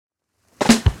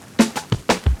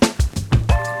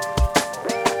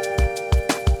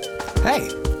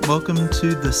Hey, welcome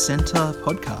to the Centre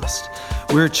podcast.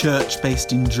 We're a church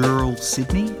based in Dural,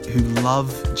 Sydney, who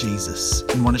love Jesus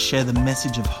and want to share the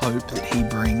message of hope that he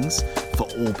brings for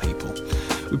all people.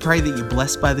 We pray that you're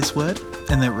blessed by this word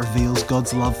and that it reveals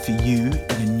God's love for you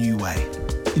in a new way.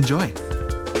 Enjoy.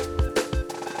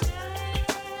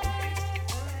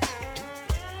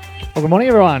 Well, good morning,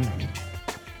 everyone.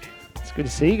 It's good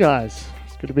to see you guys.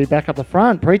 It's good to be back up the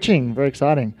front preaching. Very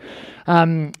exciting.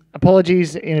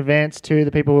 Apologies in advance to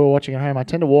the people who are watching at home. I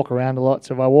tend to walk around a lot,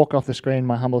 so if I walk off the screen,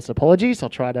 my humblest apologies. I'll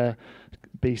try to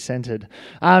be centered.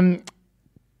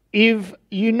 If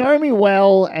you know me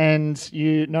well and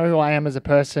you know who I am as a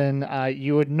person,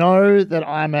 you would know that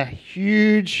I'm a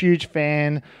huge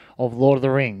fan of Lord of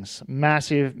the Rings.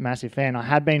 Massive fan. I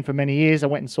had been for many years. I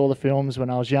went and saw the films when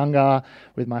I was younger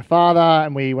with my father,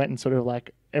 and we went and sort of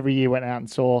like every year went out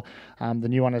and saw the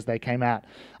new one as they came out.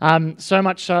 So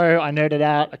much so, I nerded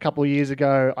out a couple of years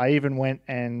ago. I even went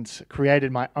and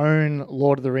created my own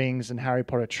Lord of the Rings and Harry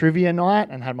Potter trivia night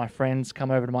and had my friends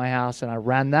come over to my house and I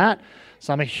ran that.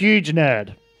 So I'm a huge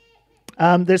nerd.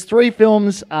 There's 3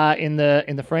 films in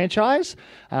the franchise,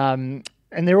 and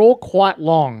they're all quite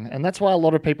long, and that's why a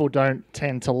lot of people don't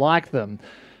tend to like them.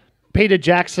 Peter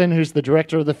Jackson, who's the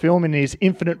director of the film, in his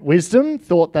infinite wisdom,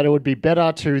 thought that it would be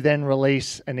better to then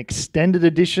release an extended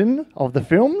edition of the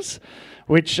films,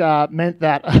 which meant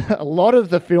that a lot of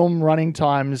the film running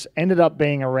times ended up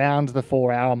being around the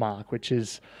 4-hour mark, which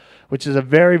is a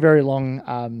very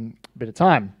long bit of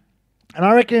time. And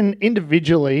I reckon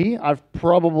individually, I've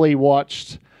probably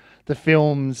watched the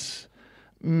films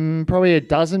probably a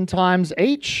dozen times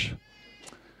each.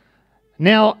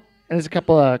 Now, there's a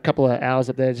couple of hours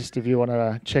up there just if you want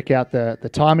to check out the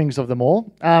timings of them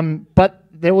all. But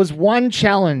there was one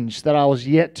challenge that I was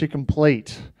yet to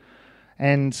complete.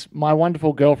 And my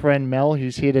wonderful girlfriend, Mel,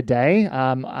 who's here today,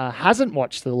 hasn't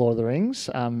watched the Lord of the Rings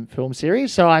film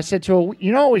series. So I said to her,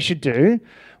 you know what we should do?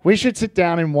 We should sit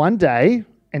down in one day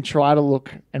and try to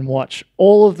look and watch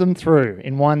all of them through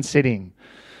in one sitting.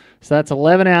 So that's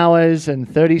 11 hours and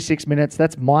 36 minutes.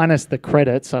 That's minus the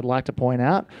credits, I'd like to point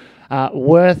out.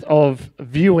 Worth of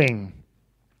viewing.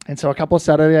 And so a couple of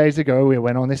Saturdays ago, we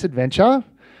went on this adventure.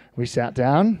 We sat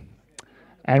down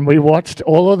and we watched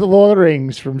all of the Lord of the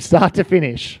Rings from start to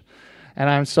finish. And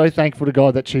I'm so thankful to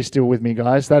God that she's still with me,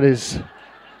 guys. That is...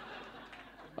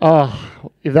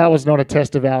 if that was not a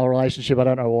test of our relationship, I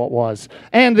don't know what was.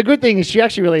 And the good thing is she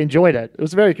actually really enjoyed it. It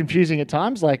was very confusing at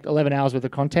times, like 11 hours worth of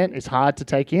content is hard to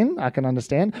take in, I can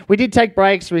understand. We did take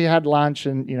breaks, we had lunch,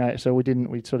 and so we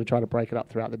sort of try to break it up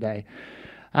throughout the day.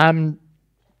 If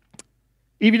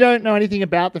you don't know anything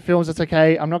about the films, that's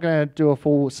okay. I'm not going to do a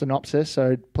full synopsis,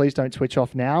 so please don't switch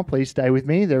off now. Please stay with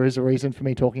me. There is a reason for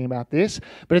me talking about this.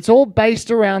 But it's all based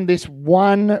around this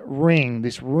one ring,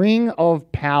 this ring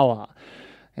of power.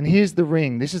 And here's the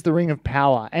ring. This is the ring of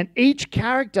power. And each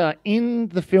character in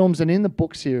the films and in the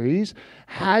book series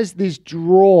has this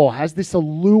draw, has this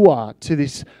allure to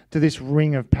this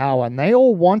ring of power. And they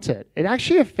all want it. It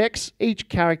actually affects each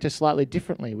character slightly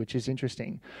differently, which is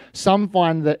interesting. Some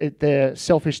find that their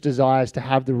selfish desires to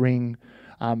have the ring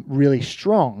really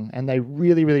strong and they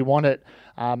really want it.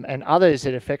 And others,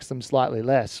 it affects them slightly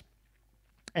less.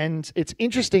 And it's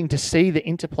interesting to see the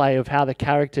interplay of how the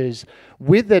characters,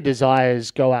 with their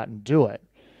desires, go out and do it.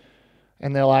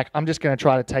 And they're like, I'm just going to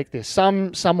try to take this.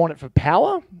 Some want it for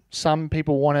power. Some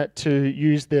people want it to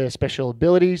use their special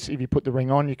abilities. If you put the ring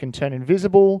on, you can turn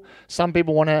invisible. Some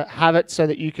people want to have it so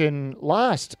that you can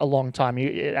last a long time.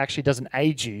 It actually doesn't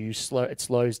age you. It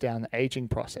slows down the aging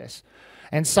process.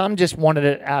 And some just wanted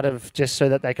it out of just so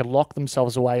that they could lock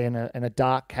themselves away in a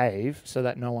dark cave so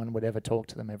that no one would ever talk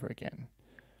to them ever again.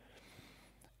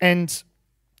 And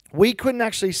we couldn't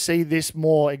actually see this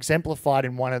more exemplified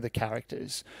in one of the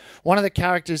characters. One of the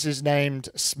characters is named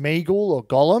Smeagol or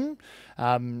Gollum,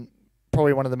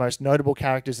 probably one of the most notable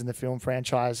characters in the film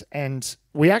franchise. And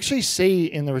we actually see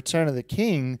in The Return of the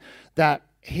King that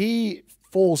he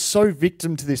falls so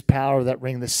victim to this power of that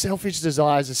ring. The selfish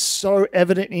desires are so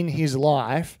evident in his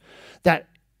life that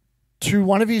to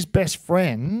one of his best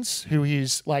friends, who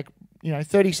he's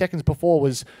 30 seconds before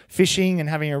was fishing and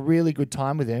having a really good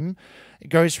time with him. It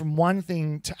goes from one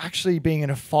thing to actually being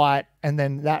in a fight, and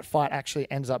then that fight actually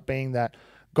ends up being that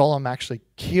Gollum actually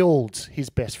killed his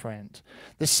best friend.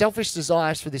 The selfish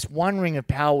desires for this one ring of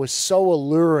power was so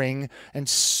alluring and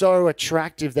so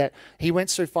attractive that he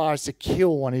went so far as to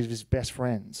kill one of his best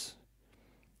friends.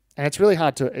 And it's really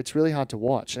hard to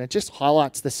watch, and it just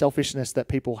highlights the selfishness that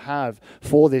people have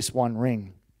for this one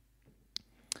ring.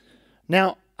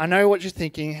 Now, I know what you're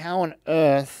thinking. How on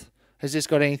earth has this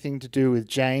got anything to do with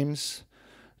James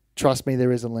Trust me,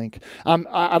 there is a link.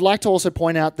 I'd like to also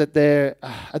point out that there,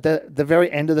 at the very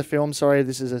end of the film, sorry,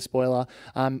 this is a spoiler,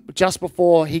 just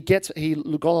before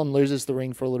Gollum loses the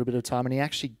ring for a little bit of time, and he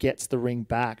actually gets the ring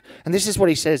back. And this is what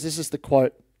he says. This is the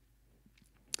quote.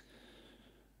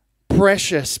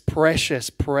 "Precious, precious,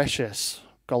 precious,"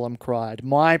 Gollum cried.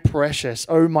 "My precious,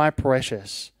 oh my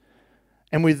precious."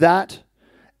 And with that,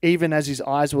 even as his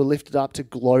eyes were lifted up to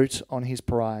gloat on his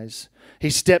prize, he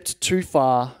stepped too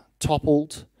far,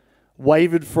 toppled,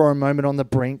 wavered for a moment on the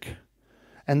brink,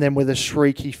 and then with a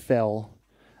shriek he fell.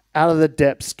 Out of the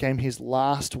depths came his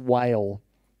last wail,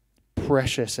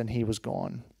 precious, and he was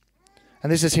gone.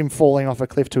 And this is him falling off a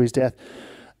cliff to his death.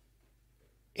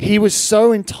 He was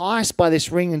so enticed by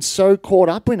this ring and so caught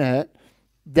up in it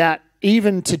that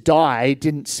even to die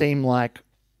didn't seem like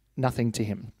nothing to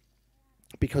him,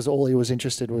 because all he was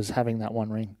interested was having that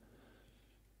one ring.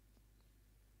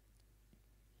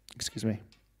 Excuse me.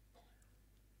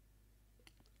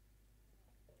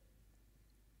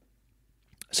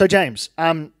 So James,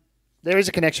 there is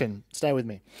a connection. Stay with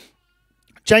me.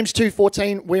 James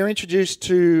 2:14, we're introduced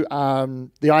to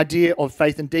the idea of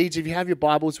faith and deeds. If you have your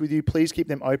Bibles with you, please keep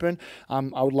them open.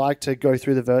 I would like to go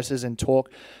through the verses and talk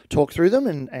through them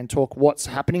and talk what's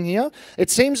happening here. It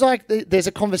seems like there's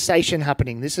a conversation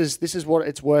happening. This is what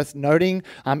it's worth noting.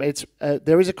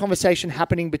 There is a conversation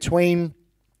happening between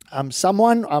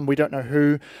someone, we don't know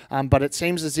who, but it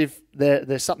seems as if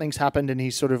there's something's happened and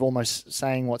he's sort of almost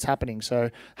saying what's happening. So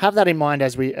have that in mind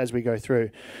as we go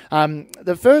through.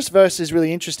 The first verse is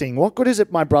really interesting. "What good is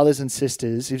it, my brothers and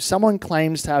sisters, if someone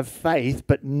claims to have faith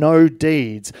but no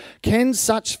deeds? Can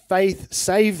such faith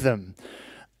save them?"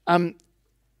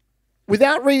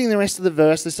 Without reading the rest of the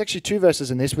verse, there's actually two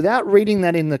verses in this, without reading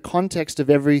that in the context of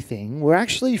everything, we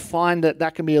actually find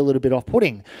that can be a little bit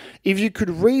off-putting. If you could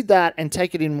read that and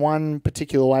take it in one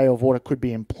particular way of what it could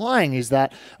be implying is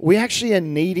that we actually are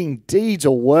needing deeds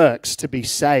or works to be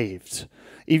saved,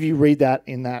 if you read that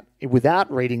without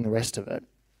reading the rest of it.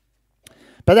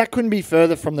 But that couldn't be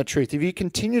further from the truth. If you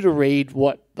continue to read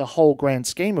what the whole grand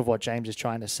scheme of what James is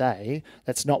trying to say,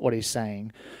 that's not what he's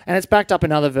saying. And it's backed up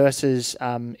in other verses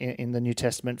in the New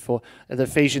Testament. For the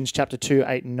Ephesians chapter 2,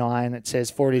 8 and 9, it says,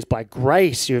 "For it is by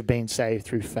grace you have been saved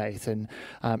through faith, and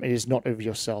it is not of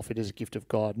yourself, it is a gift of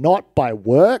God, not by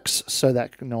works, so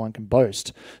that no one can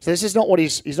boast." So this is not what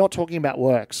he's not talking about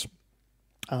works.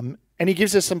 And he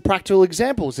gives us some practical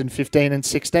examples in 15 and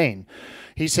 16.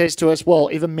 He says to us, well,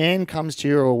 if a man comes to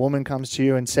you or a woman comes to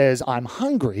you and says, "I'm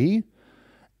hungry,"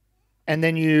 and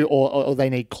then or they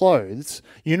need clothes,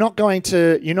 you're not going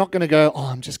to go, "Oh,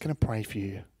 I'm just going to pray for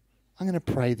you. I'm going to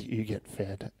pray that you get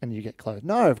fed and you get clothed."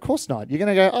 No, of course not. You're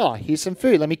going to go, "Oh, here's some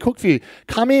food. Let me cook for you.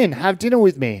 Come in, have dinner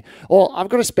with me." Or, "I've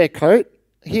got a spare coat.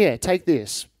 Here, take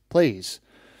this, please."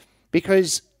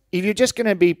 Because if you're just going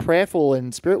to be prayerful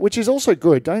in spirit, which is also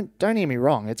good, don't hear me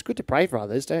wrong. It's good to pray for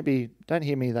others. Don't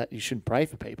hear me that you shouldn't pray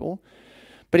for people.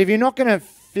 But if you're not going to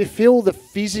fulfill the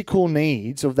physical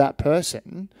needs of that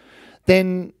person,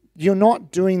 then you're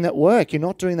not doing that work. You're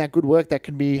not doing that good work that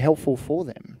can be helpful for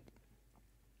them.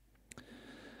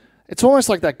 It's almost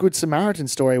like that Good Samaritan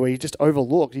story where you just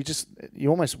overlook. You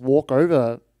almost walk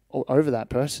over that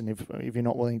person if you're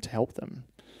not willing to help them.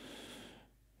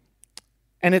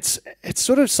 And it's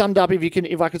sort of summed up,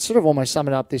 if I could sort of almost sum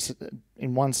it up this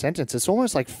in one sentence, it's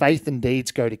almost like faith and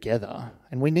deeds go together.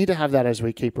 And we need to have that as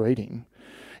we keep reading.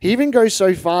 He even goes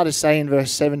so far to say in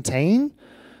verse 17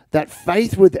 that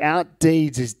faith without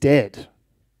deeds is dead.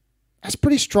 That's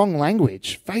pretty strong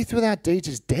language. Faith without deeds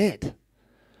is dead.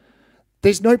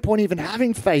 There's no point even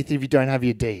having faith if you don't have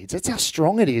your deeds. That's how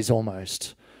strong it is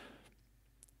almost.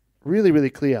 Really, really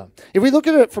clear. If we look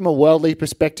at it from a worldly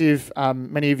perspective,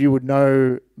 many of you would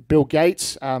know Bill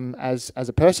Gates as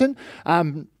a person. I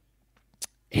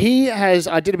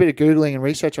did a bit of Googling and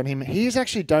research on him. He's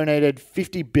actually donated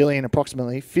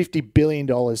approximately $50 billion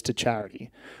to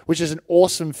charity, which is an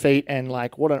awesome feat and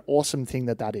what an awesome thing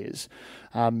that is.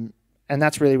 And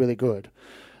that's really, really good.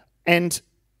 And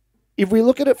if we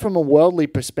look at it from a worldly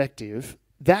perspective,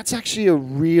 that's actually a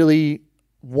really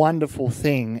wonderful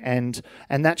thing, and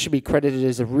that should be credited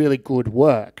as a really good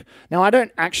work. Now, I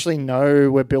don't actually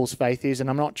know where Bill's faith is, and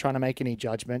I'm not trying to make any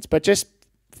judgments, but just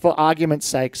for argument's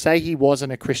sake, say he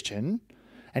wasn't a Christian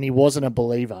and he wasn't a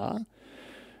believer,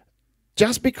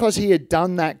 just because he had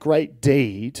done that great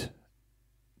deed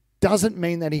doesn't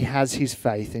mean that he has his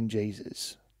faith in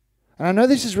Jesus. And I know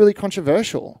this is really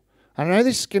controversial. I know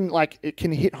this can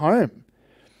hit home.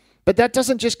 But that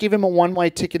doesn't just give him a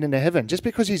one-way ticket into heaven. Just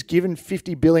because he's given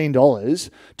 $50 billion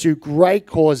to great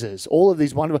causes, all of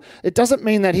these wonderful, it doesn't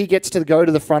mean that he gets to go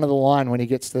to the front of the line when he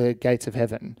gets to the gates of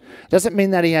heaven. It doesn't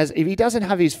mean that if he doesn't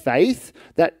have his faith,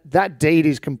 that deed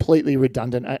is completely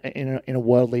redundant in a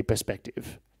worldly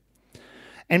perspective.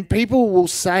 And people will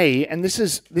say, and this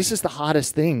is the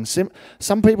hardest thing,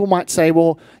 some people might say,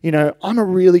 well, I'm a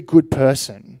really good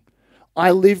person.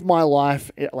 I live my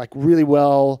life like really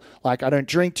well. Like I don't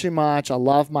drink too much. I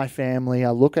love my family. I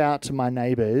look out to my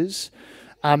neighbors.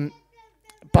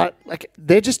 But like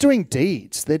they're just doing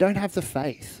deeds. They don't have the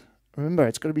faith. Remember,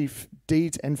 it's got to be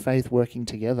deeds and faith working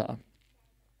together.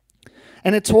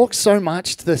 And it talks so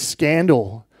much to the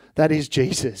scandal that is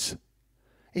Jesus.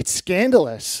 It's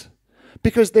scandalous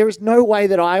because there is no way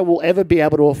that I will ever be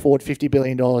able to afford $50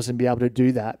 billion and be able to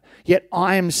do that. Yet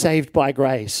I am saved by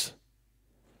grace.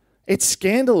 It's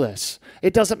scandalous.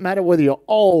 It doesn't matter whether you're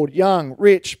old, young,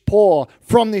 rich, poor,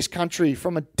 from this country,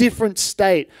 from a different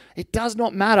state. It does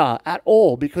not matter at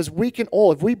all because we can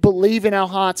all, if we believe in our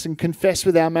hearts and confess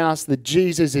with our mouths that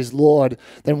Jesus is Lord,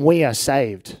 then we are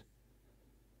saved.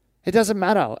 It doesn't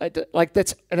matter.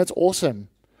 And it's awesome.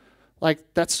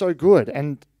 Like that's so good.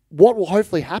 And what will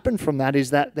hopefully happen from that is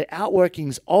that the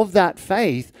outworkings of that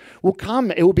faith will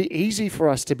come. It will be easy for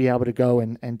us to be able to go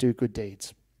and do good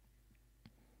deeds.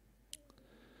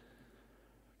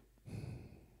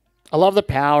 I love the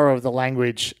power of the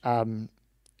language.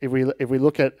 If we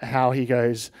look at how he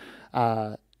goes,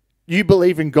 you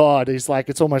believe in God, it's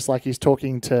almost like he's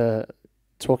talking to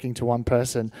one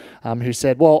person who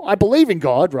said, well, I believe in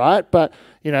God, right? But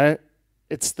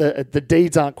it's the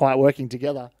deeds aren't quite working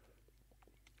together.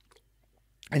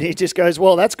 And he just goes,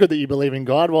 well, that's good that you believe in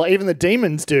God. Well, even the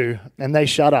demons do, and they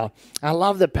shudder. I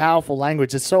love the powerful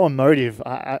language. It's so emotive.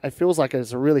 It feels like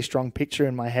it's a really strong picture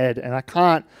in my head, and I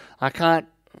can't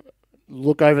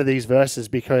look over these verses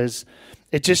because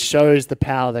it just shows the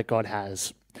power that God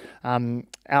has.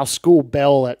 Our school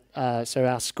bell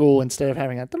our school, instead of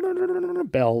having a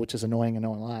bell, which is annoying and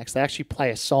no one likes, they actually play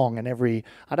a song, and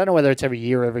I don't know whether it's every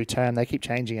year or every term, they keep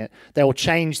changing it. They will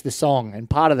change the song, and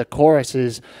part of the chorus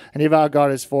is, and if our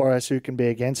God is for us, who can be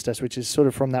against us, which is sort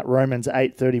of from that Romans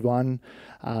 8:31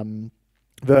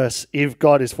 verse, if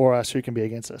God is for us, who can be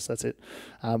against us? That's it,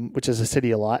 which is a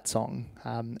City of Light song,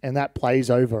 and that plays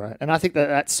over it. And I think that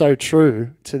that's so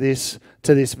true to this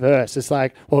verse. It's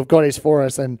like, well, if God is for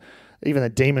us, then even the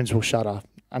demons will shudder.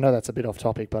 I know that's a bit off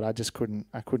topic, but I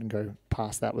couldn't go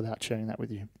past that without sharing that with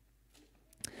you.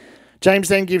 James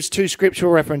then gives two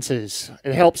scriptural references.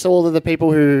 It helps all of the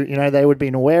people who, they would have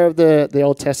been aware of the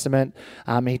Old Testament.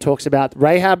 He talks about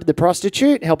Rahab the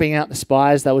prostitute helping out the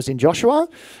spies that was in Joshua,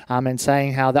 and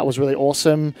saying how that was really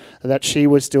awesome that she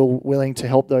was still willing to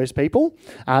help those people.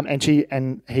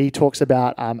 And he talks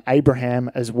about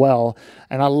Abraham as well.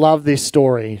 And I love this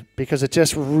story because it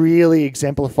just really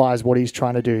exemplifies what he's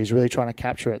trying to do. He's really trying to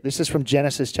capture it. This is from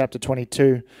Genesis chapter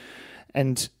 22.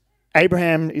 And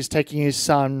Abraham is taking his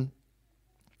son,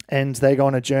 and they go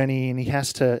on a journey, and he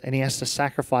has to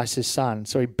sacrifice his son.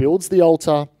 So he builds the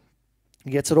altar,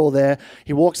 he gets it all there.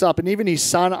 He walks up, and even his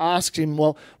son asks him,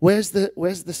 "Well, where's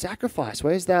the sacrifice?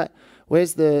 Where's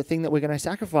the thing that we're going to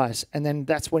sacrifice?" And then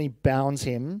that's when he bounds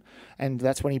him, and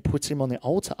that's when he puts him on the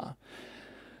altar.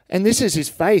 And this is his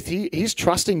faith. He's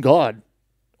trusting God,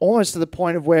 almost to the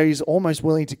point of where he's almost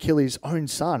willing to kill his own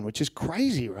son, which is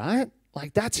crazy, right?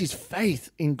 Like that's his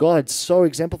faith in God so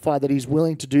exemplified that he's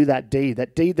willing to do that deed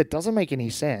that doesn't make any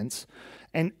sense.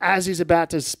 And as he's about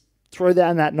to throw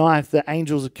down that knife, the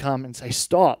angels would come and say,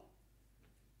 stop.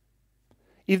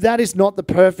 If that is not the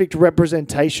perfect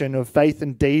representation of faith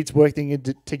and deeds working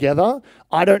together,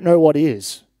 I don't know what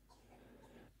is.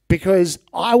 Because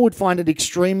I would find it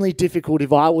extremely difficult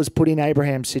if I was put in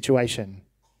Abraham's situation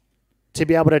to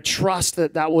be able to trust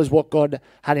that was what God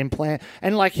had in plan.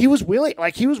 And he was willing,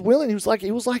 he was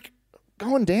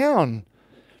going down.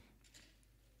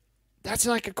 That's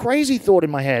like a crazy thought in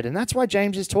my head. And that's why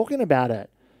James is talking about it.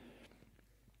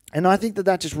 And I think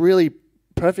that just really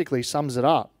perfectly sums it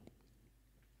up.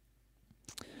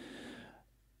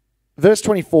 Verse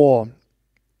 24,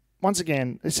 once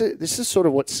again, this is sort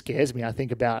of what scares me, I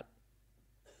think, about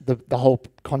the whole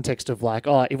context of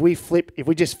if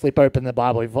we just flip open the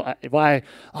Bible, if I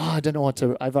don't know what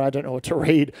to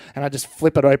read, and I just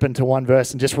flip it open to one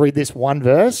verse and just read this one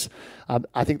verse,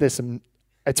 I think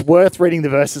it's worth reading the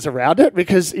verses around it,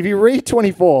 because if you read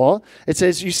 24, it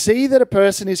says, you see that a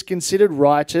person is considered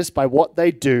righteous by what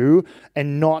they do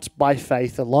and not by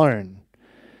faith alone.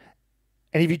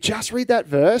 And if you just read that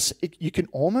verse, you can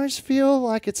almost feel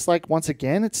like it's once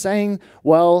again, it's saying,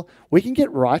 well, we can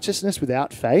get righteousness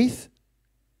without faith.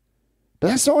 But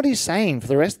that's not what he's saying for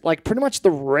the rest, like pretty much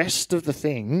the rest of the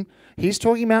thing. He's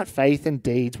talking about faith and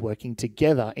deeds working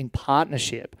together in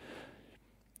partnership.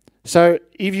 So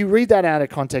if you read that out of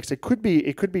context, it could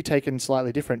be taken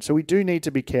slightly different. So we do need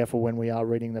to be careful when we are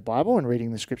reading the Bible and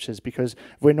reading the scriptures, because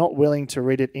if we're not willing to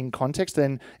read it in context,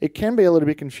 then it can be a little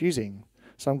bit confusing.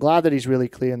 So I'm glad that he's really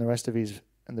clear in the rest of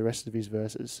his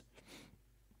verses.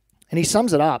 And he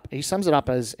sums it up. He sums it up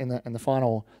as in the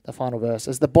final verse,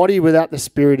 as the body without the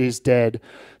spirit is dead,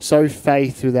 so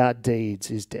faith without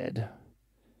deeds is dead.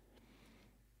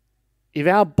 If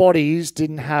our bodies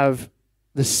didn't have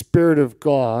the Spirit of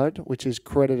God, which is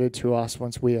credited to us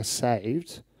once we are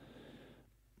saved,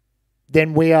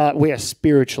 then we are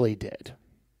spiritually dead.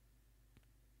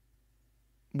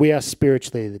 We are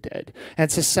spiritually the dead. And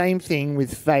it's the same thing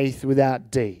with faith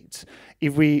without deeds.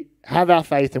 If we have our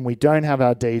faith and we don't have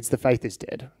our deeds, the faith is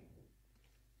dead.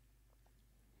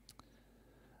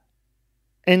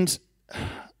 And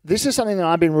this is something that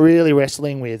I've been really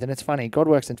wrestling with, and it's funny, God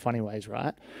works in funny ways,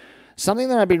 right? Something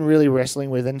that I've been really wrestling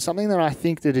with, and something that I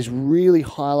think that is really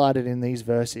highlighted in these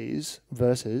verses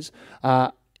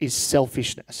is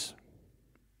selfishness.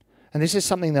 And this is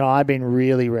something that I've been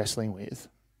really wrestling with.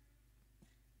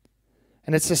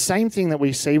 And it's the same thing that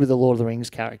we see with the Lord of the Rings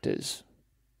characters.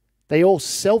 They all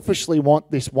selfishly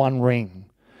want this one ring.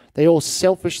 They all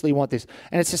selfishly want this.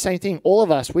 And it's the same thing. All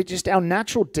of us, our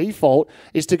natural default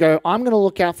is to go, I'm going to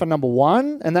look out for number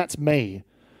one, and that's me.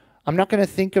 I'm not going to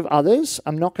think of others.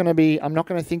 I'm not going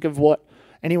to think of what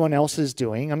anyone else is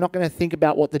doing. I'm not going to think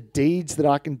about what the deeds that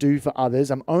I can do for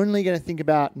others. I'm only going to think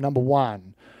about number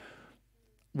one.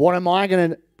 What am I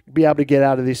going to be able to get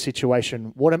out of this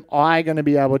situation? What am I going to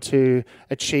be able to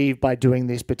achieve by doing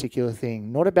this particular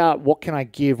thing? Not about what can I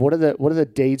give? What are the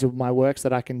deeds of my works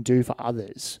that I can do for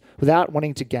others without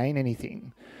wanting to gain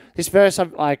anything? This verse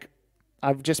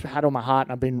I've just had on my heart,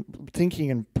 and I've been thinking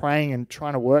and praying and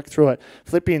trying to work through it.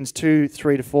 Philippians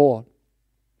 2:3-4.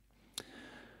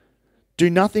 Do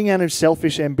nothing out of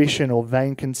selfish ambition or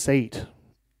vain conceit.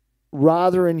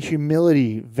 Rather, in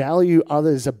humility, value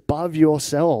others above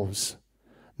yourselves,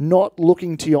 not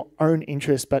looking to your own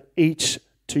interest, but each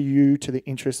to you to the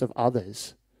interest of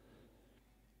others.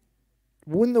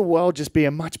 Wouldn't the world just be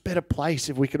a much better place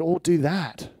if we could all do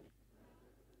that?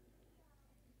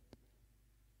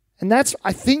 And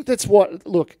I think that's what,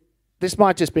 look, this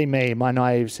might just be me, my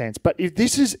naive sense, but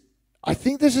I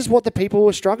think this is what the people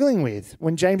were struggling with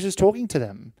when James was talking to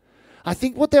them. I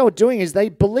think what they were doing is they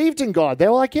believed in God. They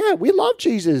were like, yeah, we love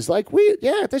Jesus.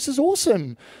 This is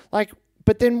awesome.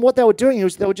 But then what they were doing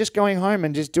was they were just going home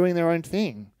and just doing their own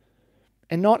thing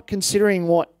and not considering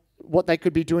what they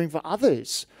could be doing for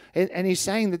others. And he's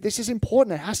saying that this is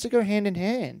important. It has to go hand in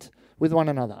hand with one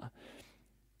another.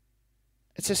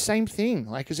 It's the same thing.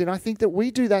 As in, I think that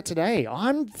we do that today.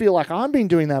 I feel like I've been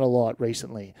doing that a lot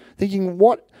recently, thinking,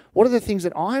 what are the things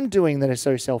that I'm doing that are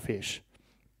so selfish?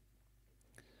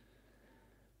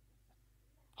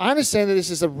 I understand that this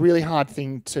is a really hard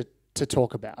thing to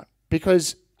talk about,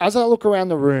 because as I look around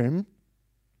the room,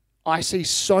 I see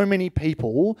so many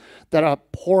people that are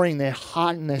pouring their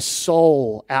heart and their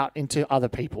soul out into other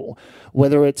people,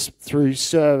 whether it's through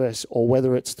service or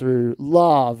whether it's through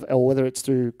love or whether it's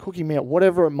through cooking meal,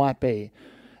 whatever it might be.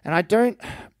 And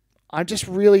I'm just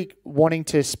really wanting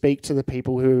to speak to the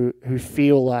people who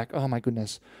feel like, oh my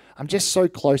goodness, I'm just so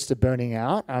close to burning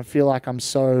out. I feel like I'm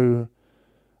so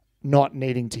not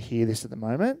needing to hear this at the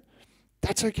moment.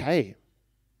 That's okay.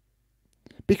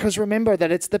 Because remember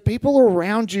that it's the people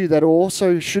around you that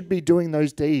also should be doing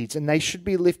those deeds, and they should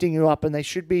be lifting you up, and they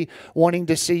should be wanting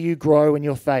to see you grow in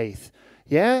your faith.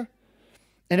 Yeah?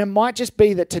 And it might just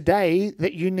be that today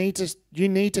that you need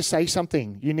to say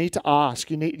something. You need to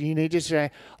ask. You need to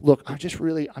say, look, I'm just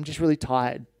really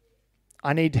tired.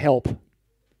 I need help.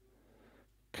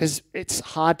 Because it's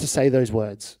hard to say those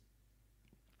words.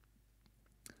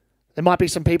 There might be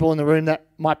some people in the room that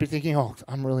might be thinking, oh,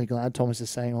 I'm really glad Thomas is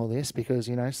saying all this because,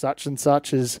 such and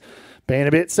such is being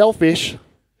a bit selfish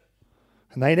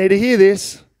and they need to hear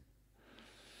this.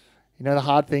 The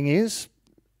hard thing is,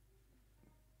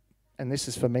 and this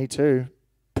is for me too,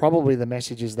 probably the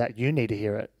message is that you need to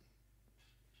hear it.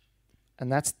 And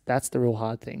that's the real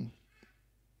hard thing.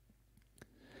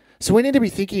 So we need to be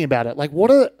thinking about it.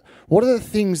 What are the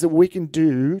things that we can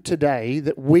do today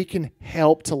that we can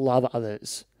help to love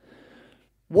others?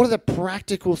 What are the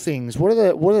practical things? What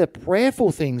are the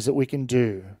prayerful things that we can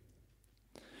do?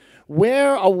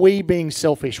 Where are we being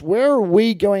selfish? Where are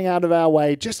we going out of our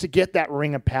way just to get that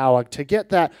ring of power, to get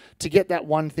that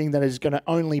one thing that is going to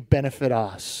only benefit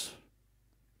us?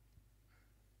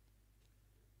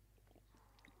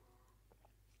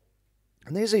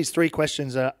 And there's these three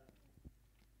questions that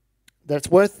that's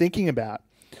worth thinking about.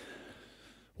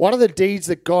 What are the deeds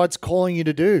that God's calling you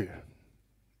to do?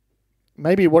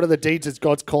 Maybe what are the deeds that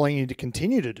God's calling you to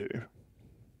continue to do?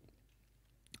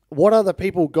 What are the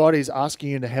people God is asking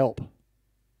you to help?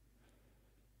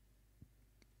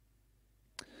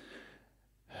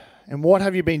 And what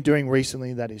have you been doing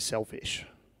recently that is selfish?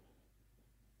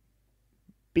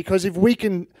 Because if we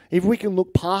can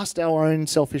look past our own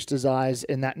selfish desires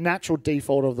and that natural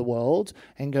default of the world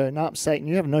and go, no, Satan,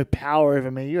 you have no power over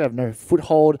me. You have no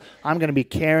foothold. I'm going to be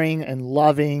caring and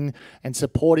loving and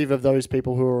supportive of those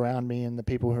people who are around me and the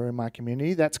people who are in my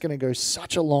community. That's going to go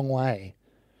such a long way.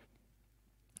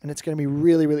 And it's going to be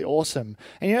really, really awesome.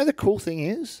 And you know the cool thing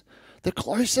is, the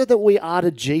closer that we are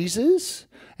to Jesus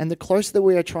and the closer that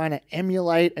we are trying to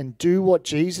emulate and do what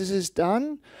Jesus has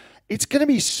done, it's going to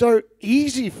be so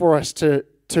easy for us to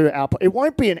output. It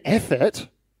won't be an effort.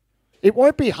 It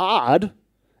won't be hard.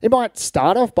 It might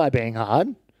start off by being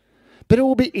hard, but it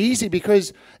will be easy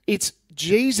because it's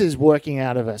Jesus working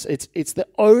out of us. It's the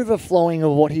overflowing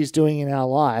of what he's doing in our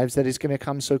lives that is going to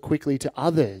come so quickly to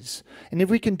others. And if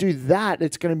we can do that,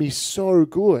 it's going to be so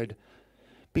good.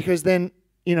 Because then,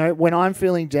 you know, when I'm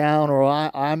feeling down or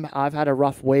I've had a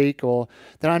rough week, or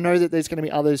then I know that there's going to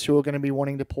be others who are going to be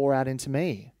wanting to pour out into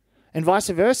me. And vice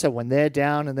versa, when they're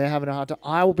down and they're having a hard time,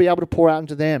 I will be able to pour out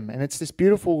into them. And it's this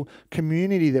beautiful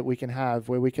community that we can have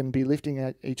where we can be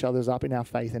lifting each other's up in our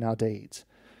faith and our deeds.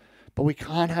 But we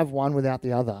can't have one without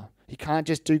the other. You can't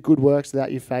just do good works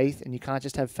without your faith, and you can't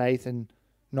just have faith and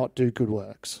not do good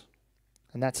works.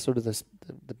 And that's sort of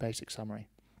the basic summary.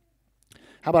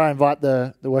 How about I invite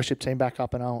the worship team back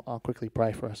up and I'll quickly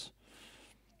pray for us.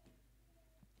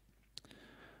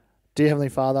 Dear Heavenly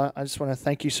Father, I just want to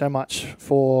thank you so much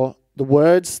for the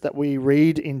words that we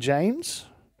read in James.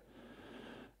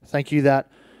 Thank you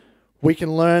that we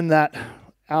can learn that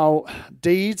our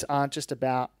deeds aren't just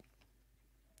about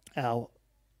our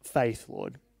faith,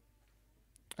 Lord.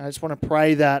 I just want to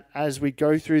pray that as we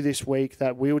go through this week,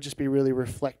 that we will just be really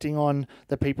reflecting on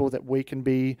the people that we can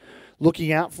be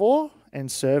looking out for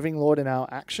and serving, Lord, in our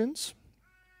actions.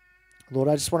 Lord,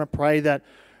 I just want to pray that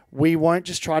we won't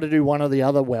just try to do one or the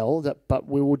other well, but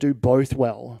we will do both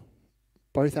well,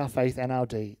 both our faith and our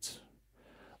deeds.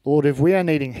 Lord, if we are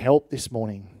needing help this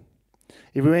morning,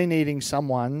 if we're needing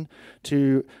someone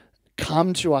to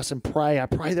come to us and pray, I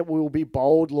pray that we will be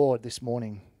bold, Lord, this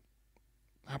morning.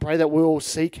 I pray that we will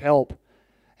seek help.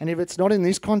 And if it's not in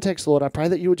this context, Lord, I pray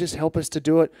that you will just help us to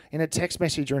do it in a text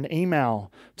message or an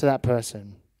email to that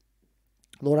person.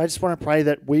 Lord, I just want to pray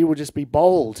that we will just be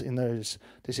bold in those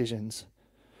decisions.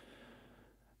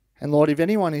 And Lord, if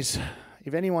anyone is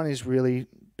really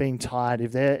being tired,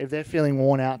 if they're feeling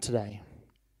worn out today,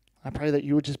 I pray that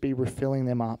you will just be refilling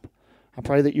them up. I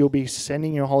pray that you'll be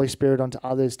sending your Holy Spirit onto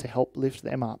others to help lift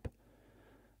them up.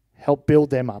 Help build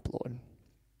them up, Lord.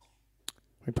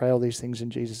 We pray all these things in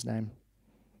Jesus' name.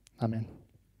 Amen.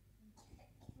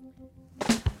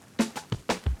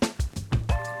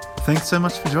 Thanks so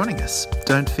much for joining us.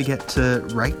 Don't forget to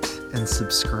rate and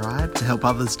subscribe to help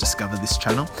others discover this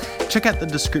channel. Check out the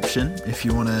description if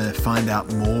you want to find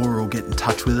out more or get in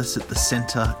touch with us at the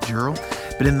Centre Dural.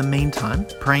 But in the meantime,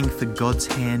 praying for God's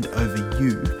hand over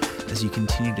you as you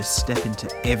continue to step into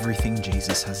everything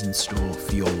Jesus has in store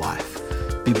for your life.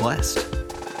 Be blessed.